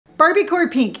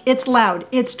Barbiecore pink, it's loud,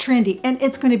 it's trendy, and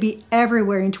it's going to be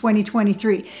everywhere in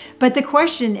 2023. But the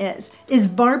question is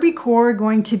Barbiecore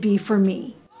going to be for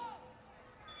me?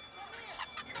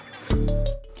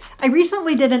 I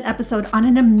recently did an episode on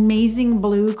an amazing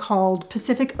blue called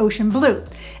Pacific Ocean Blue.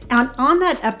 And on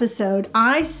that episode,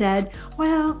 I said,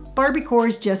 well, Barbiecore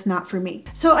is just not for me.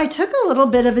 So I took a little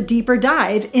bit of a deeper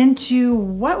dive into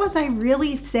what was I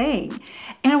really saying.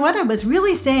 And what I was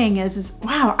really saying is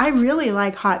wow, I really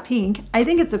like hot pink. I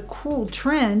think it's a cool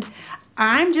trend.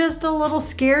 I'm just a little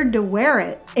scared to wear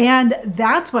it. And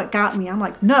that's what got me. I'm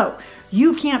like, no,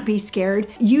 you can't be scared.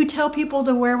 You tell people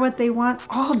to wear what they want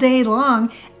all day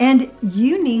long, and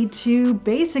you need to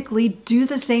basically do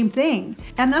the same thing.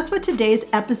 And that's what today's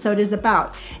episode is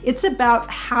about. It's about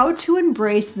how to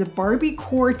embrace the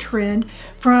Barbiecore trend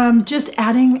from just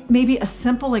adding maybe a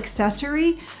simple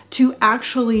accessory to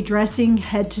actually dressing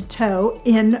head to toe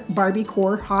in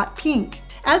Barbiecore hot pink.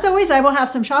 As always, I will have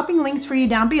some shopping links for you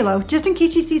down below, just in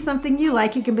case you see something you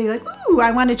like, you can be like, ooh, I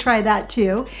want to try that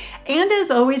too. And as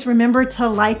always, remember to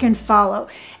like and follow.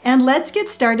 And let's get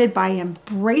started by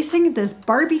embracing this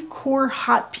Barbiecore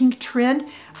hot pink trend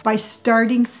by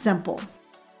starting simple.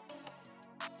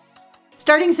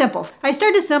 Starting simple. I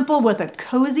started simple with a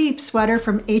cozy sweater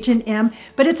from H&M,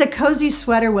 but it's a cozy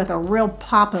sweater with a real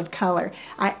pop of color.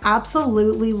 I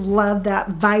absolutely love that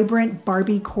vibrant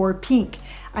Barbiecore pink.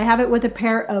 I have it with a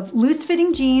pair of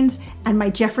loose-fitting jeans and my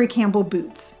Jeffrey Campbell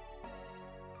boots.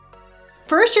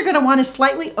 First, you're going to want to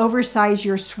slightly oversize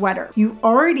your sweater. You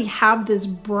already have this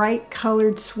bright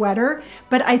colored sweater,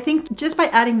 but I think just by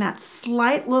adding that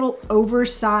slight little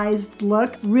oversized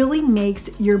look really makes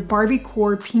your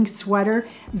Barbiecore pink sweater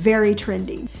very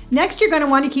trendy. Next, you're going to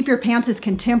want to keep your pants as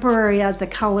contemporary as the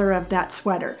color of that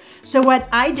sweater. So what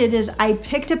I did is I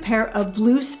picked a pair of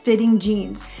loose-fitting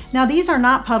jeans. Now these are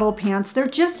not puddle pants, they're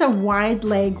just a wide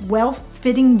leg,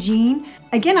 well-fitting jean.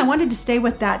 Again, I wanted to stay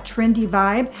with that trendy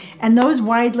vibe, and those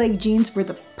wide leg jeans were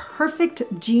the perfect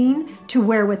jean to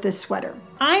wear with this sweater.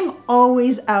 I'm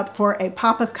always up for a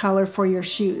pop of color for your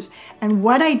shoes. And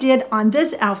what I did on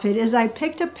this outfit is I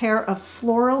picked a pair of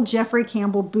floral Jeffrey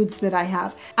Campbell boots that I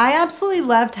have. I absolutely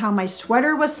loved how my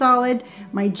sweater was solid,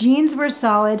 my jeans were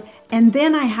solid, and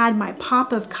then I had my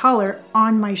pop of color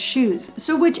on my shoes.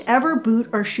 So whichever boot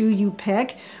or shoe you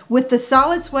pick, with the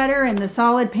solid sweater and the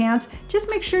solid pants,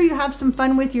 just make sure you have some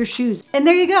fun with your shoes. And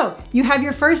there you go. You have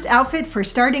your first outfit for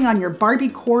starting on your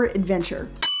Barbiecore adventure.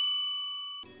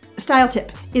 Style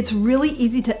tip. It's really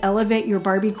easy to elevate your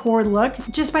Barbiecore look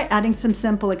just by adding some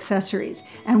simple accessories.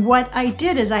 And what I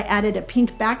did is I added a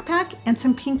pink backpack and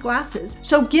some pink glasses.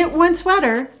 So get one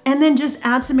sweater and then just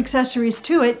add some accessories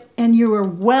to it, and you are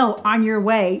well on your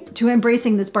way to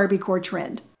embracing this Barbiecore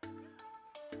trend.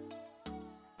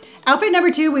 Outfit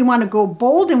number 2, we want to go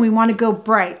bold and we want to go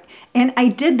bright. And I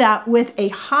did that with a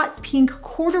hot pink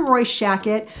corduroy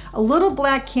jacket, a little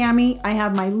black cami. I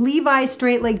have my Levi's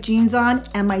straight leg jeans on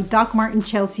and my Doc Marten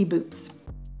Chelsea boots.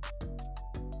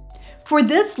 For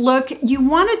this look, you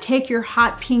want to take your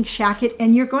hot pink jacket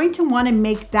and you're going to want to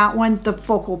make that one the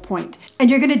focal point. And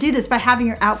you're going to do this by having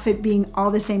your outfit being all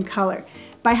the same color.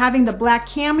 By having the black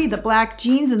cami, the black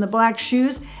jeans, and the black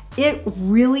shoes, it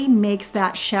really makes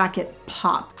that jacket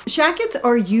pop. Jackets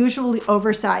are usually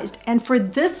oversized, and for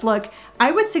this look,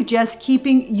 I would suggest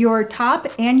keeping your top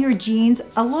and your jeans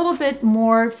a little bit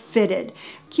more fitted.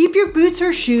 Keep your boots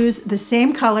or shoes the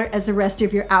same color as the rest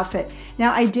of your outfit.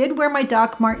 Now, I did wear my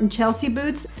Doc Marten Chelsea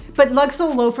boots, but lug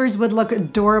sole loafers would look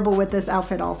adorable with this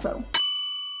outfit also.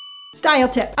 Style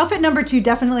tip. Outfit number 2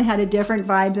 definitely had a different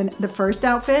vibe than the first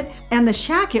outfit, and the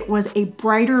jacket was a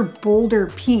brighter, bolder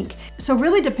pink. So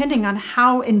really, depending on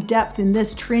how in depth in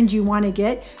this trend you want to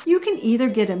get, you can either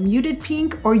get a muted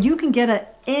pink or you can get a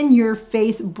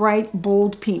in-your-face, bright,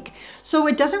 bold pink. So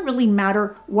it doesn't really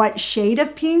matter what shade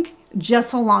of pink,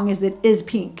 just so long as it is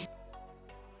pink.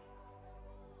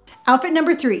 Outfit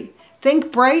number 3.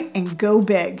 Think bright and go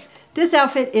big. This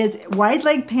outfit is wide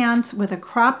leg pants with a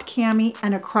cropped cami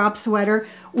and a cropped sweater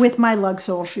with my lug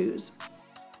sole shoes.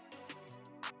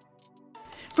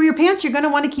 For your pants, you're going to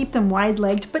want to keep them wide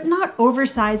legged, but not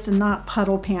oversized and not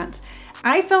puddle pants.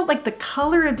 I felt like the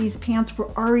color of these pants were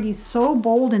already so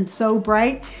bold and so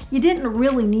bright, you didn't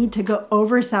really need to go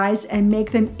oversized and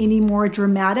make them any more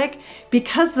dramatic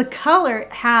because the color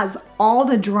has all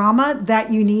the drama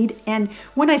that you need. And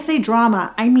when I say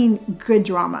drama, I mean good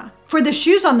drama. For the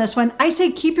shoes on this one, I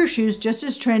say keep your shoes just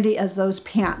as trendy as those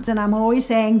pants. And I'm always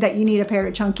saying that you need a pair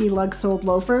of chunky lug-soled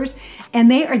loafers, and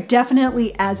they are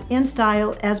definitely as in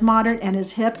style, as modern, and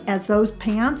as hip as those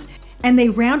pants. and they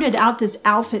rounded out this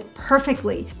outfit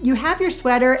perfectly. You have your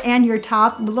sweater and your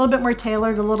top a little bit more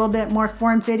tailored, a little bit more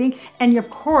form-fitting, and of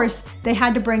course, they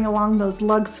had to bring along those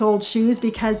lug-soled shoes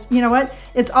because, you know what?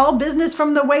 It's all business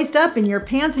from the waist up, and your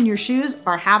pants and your shoes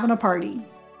are having a party.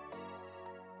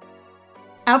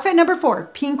 Outfit number 4,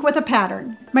 pink with a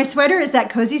pattern. My sweater is that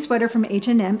cozy sweater from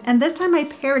H&M, and this time I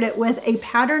paired it with a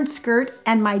patterned skirt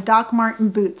and my Doc Marten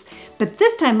boots. But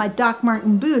this time my Doc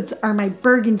Marten boots are my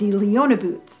burgundy Leona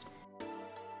boots.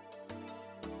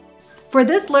 For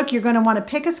this look, you're going to want to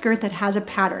pick a skirt that has a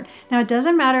pattern. Now, it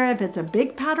doesn't matter if it's a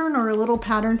big pattern or a little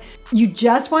pattern. You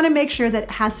just want to make sure that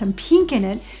it has some pink in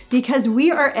it because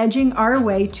we are edging our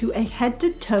way to a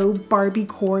head-to-toe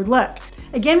Barbiecore look.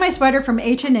 Again, my sweater from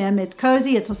H&M, it's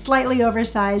cozy, it's a slightly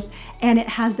oversized, and it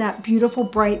has that beautiful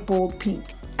bright, bold pink.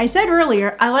 I said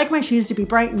earlier, I like my shoes to be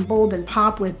bright and bold and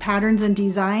pop with patterns and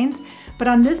designs, but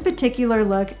on this particular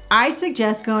look, I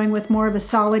suggest going with more of a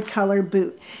solid color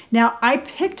boot. Now, I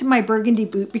picked my burgundy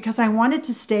boot because I wanted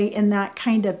to stay in that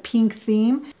kind of pink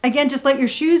theme. Again, just let your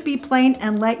shoes be plain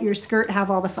and let your skirt have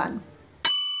all the fun.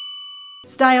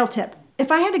 Style tip.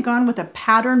 If I had gone with a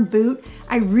patterned boot,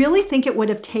 I really think it would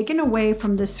have taken away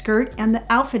from the skirt and the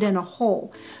outfit in a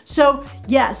whole. So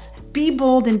yes, be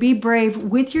bold and be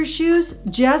brave with your shoes.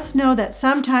 Just know that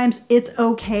sometimes it's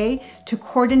okay to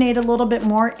coordinate a little bit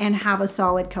more and have a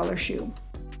solid color shoe.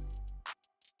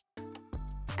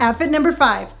 Outfit number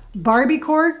 5.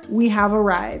 Barbiecore, we have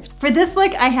arrived. For this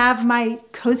look, I have my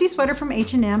cozy sweater from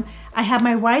H&M, I have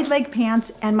my wide leg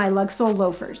pants, and my lug sole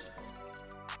loafers.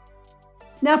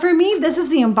 Now for me, this is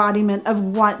the embodiment of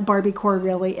what Barbiecore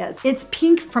really is. It's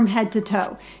pink from head to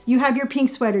toe. You have your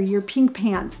pink sweater, your pink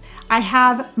pants. I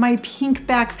have my pink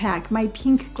backpack, my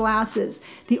pink glasses.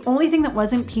 The only thing that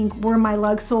wasn't pink were my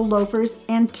lug sole loafers,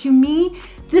 and to me,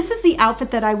 this is the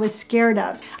outfit that I was scared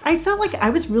of. I felt like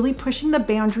I was really pushing the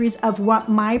boundaries of what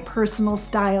my personal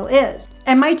style is.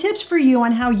 And my tips for you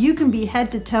on how you can be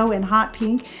head to toe in hot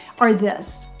pink are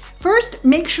this. First,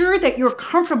 make sure that you're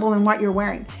comfortable in what you're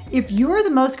wearing. If you're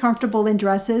the most comfortable in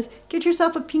dresses, get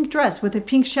yourself a pink dress with a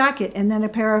pink jacket and then a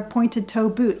pair of pointed toe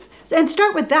boots. And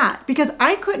start with that because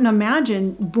I couldn't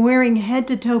imagine wearing head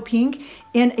to toe pink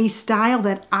in a style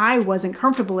that I wasn't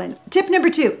comfortable in. Tip number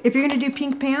 2, if you're gonna do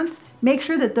pink pants, make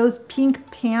sure that those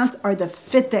pink pants are the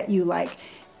fit that you like.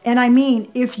 And I mean,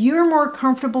 if you're more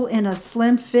comfortable in a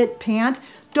slim fit pant,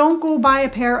 don't go buy a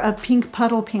pair of pink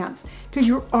puddle pants because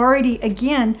you're already,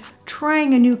 again,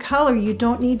 trying a new color. You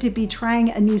don't need to be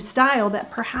trying a new style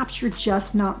that perhaps you're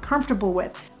just not comfortable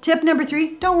with. Tip number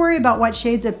 3, don't worry about what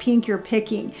shades of pink you're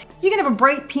picking. You can have a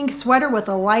bright pink sweater with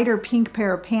a lighter pink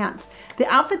pair of pants. The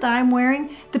outfit that I'm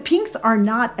wearing, the pinks are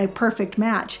not a perfect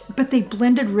match, but they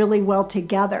blended really well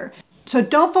together. So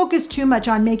don't focus too much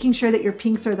on making sure that your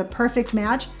pinks are the perfect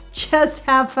match. Just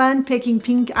have fun picking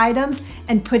pink items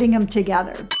and putting them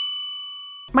together.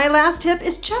 My last tip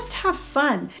is just have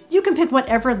fun. You can pick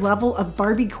whatever level of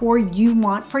Barbiecore you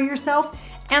want for yourself,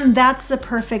 and that's the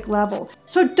perfect level.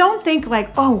 So don't think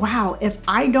like, oh wow, if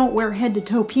I don't wear head to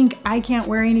toe pink, I can't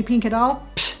wear any pink at all.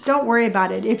 Psh, don't worry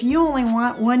about it. If you only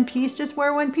want one piece, just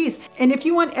wear one piece. And if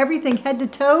you want everything head to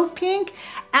toe pink,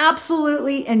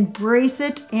 absolutely embrace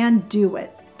it and do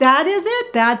it. That is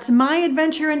it. That's my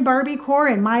adventure in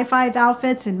Barbiecore and my 5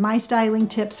 outfits and my styling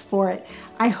tips for it.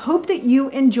 I hope that you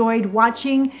enjoyed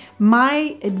watching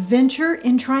my adventure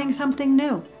in trying something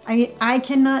new. I mean, I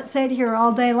cannot sit here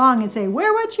all day long and say,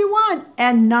 wear what you want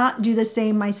and not do the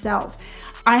same myself.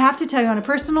 I have to tell you on a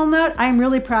personal note, I'm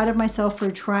really proud of myself for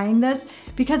trying this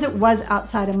because it was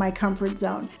outside of my comfort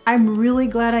zone. I'm really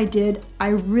glad I did. I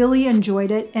really enjoyed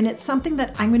it, and it's something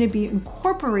that I'm going to be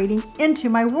incorporating into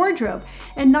my wardrobe.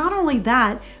 And not only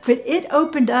that, but it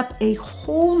opened up a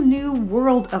whole new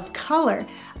world of color.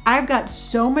 I've got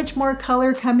so much more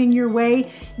color coming your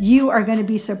way. You are going to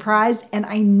be surprised, and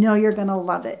I know you're going to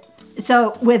love it.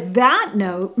 So with that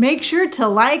note, make sure to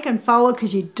like and follow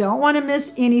because you don't want to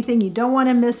miss anything. You don't want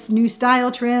to miss new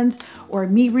style trends or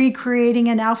me recreating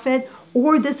an outfit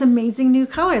or this amazing new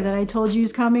color that I told you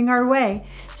is coming our way.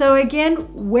 So again,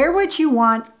 wear what you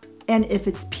want, and if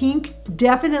it's pink,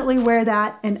 definitely wear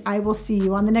that, and I will see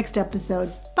you on the next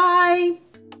episode. Bye!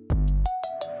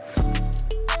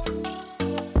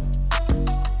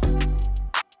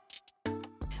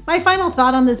 My final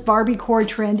thought on this Barbiecore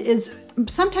trend is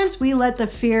sometimes we let the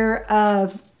fear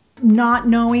of not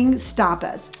knowing stop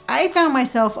us. I found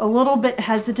myself a little bit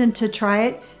hesitant to try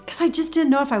it because I just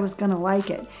didn't know if I was gonna like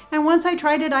it. And once I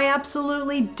tried it, I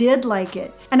absolutely did like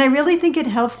it. And I really think it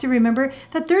helps to remember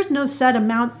that there's no set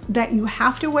amount that you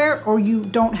have to wear or you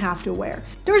don't have to wear.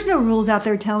 There's no rules out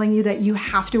there telling you that you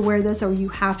have to wear this or you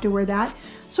have to wear that.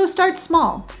 So start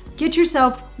small. Get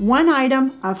yourself one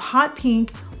item of hot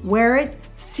pink, wear it,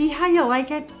 see how you like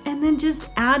it, and then just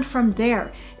add from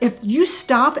there. If you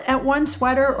stop at one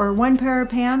sweater or one pair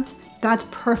of pants, that's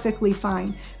perfectly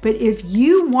fine. But if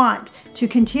you want to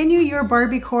continue your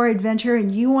Barbiecore adventure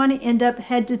and you want to end up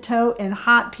head to toe in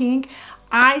hot pink,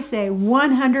 I say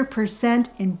 100%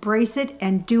 embrace it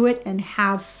and do it and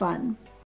have fun.